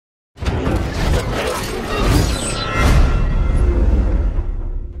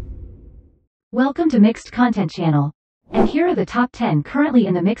Welcome to Mixed Content Channel. And here are the top 10 currently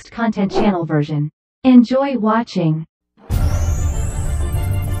in the Mixed Content Channel version. Enjoy watching.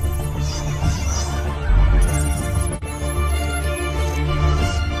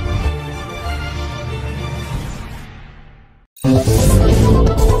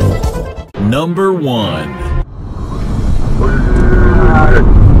 Number 1.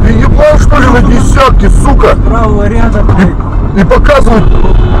 Ты ебал, что ли, на десятки, сука? Правого ряда, блядь. И показывают.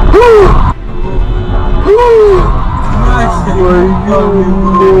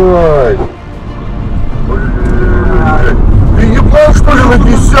 Ты ебал, что ли, на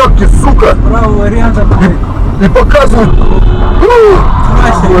десятки, сука? Правого ряда, блядь. И показывают.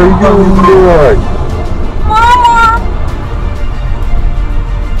 Мама!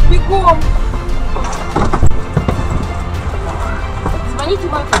 Бегом! Звоните в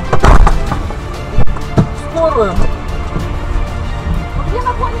скорую. Где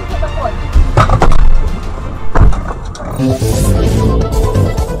находится такой?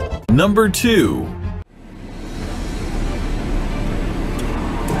 Number 2.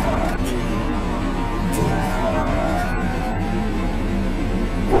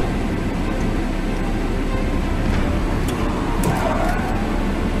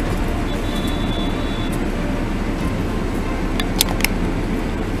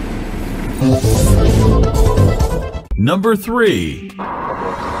 Number 3.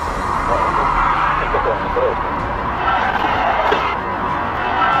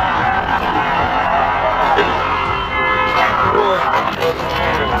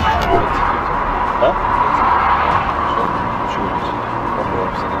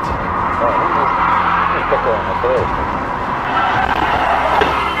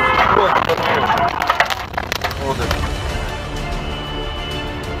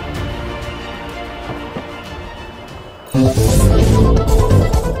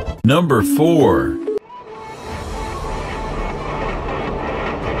 Number 4.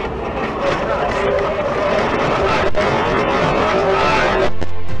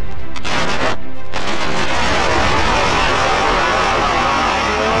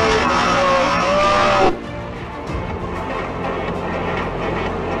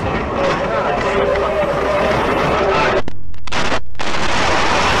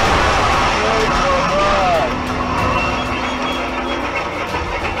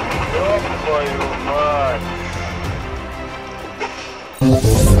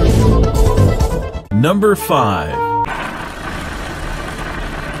 Number 5.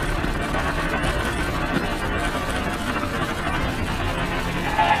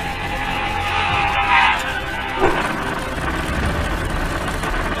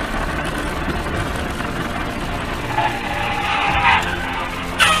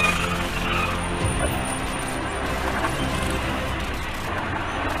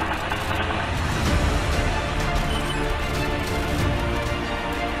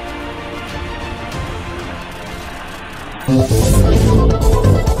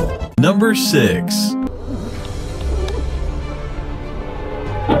 Number 6.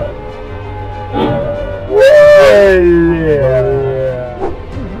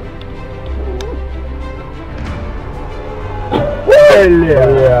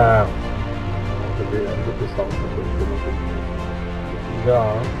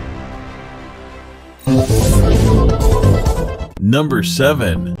 Number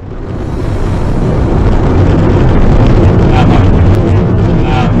 7.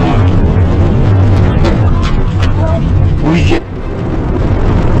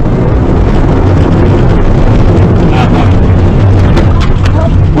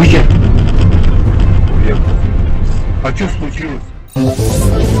 А что случилось?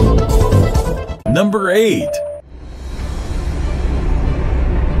 Number 8.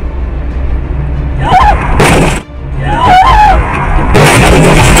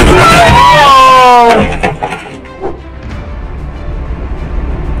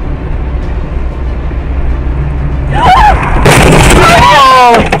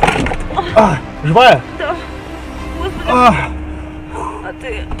 Живая? Да. Господи. А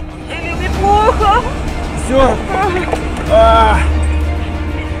ты? Или мне плохо? Все.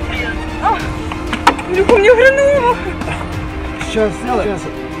 Люку, мне хреново. Сейчас.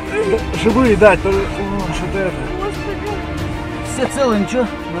 Живые, да, что-то это. Господи. Все целы, ничего?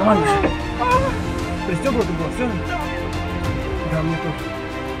 Нормально все. Пристегнуто было, все? Да, мне тоже.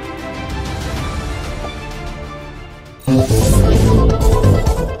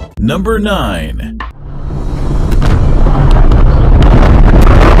 Number 9.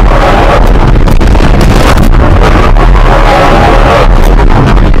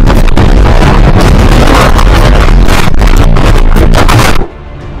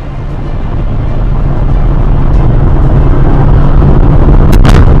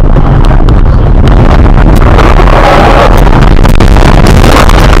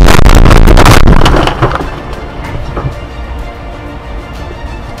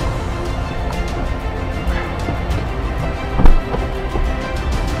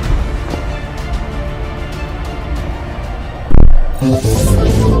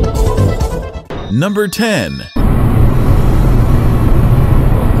 Number 10.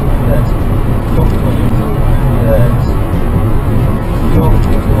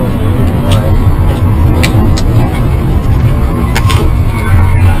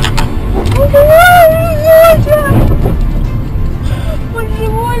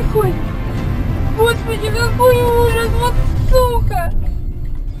 Поживой хоть! Господи, какой ужас! Вот сука!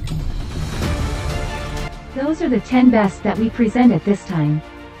 Those are the 10 best that we present at this time.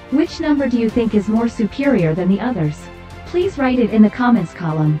 Which number do you think is more superior than the others? Please write it in the comments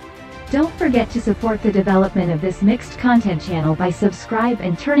column. Don't forget to support the development of this mixed content channel by subscribe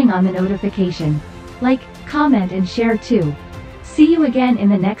and turning on the notification. Like, comment and share too. See you again in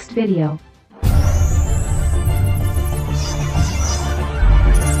the next video.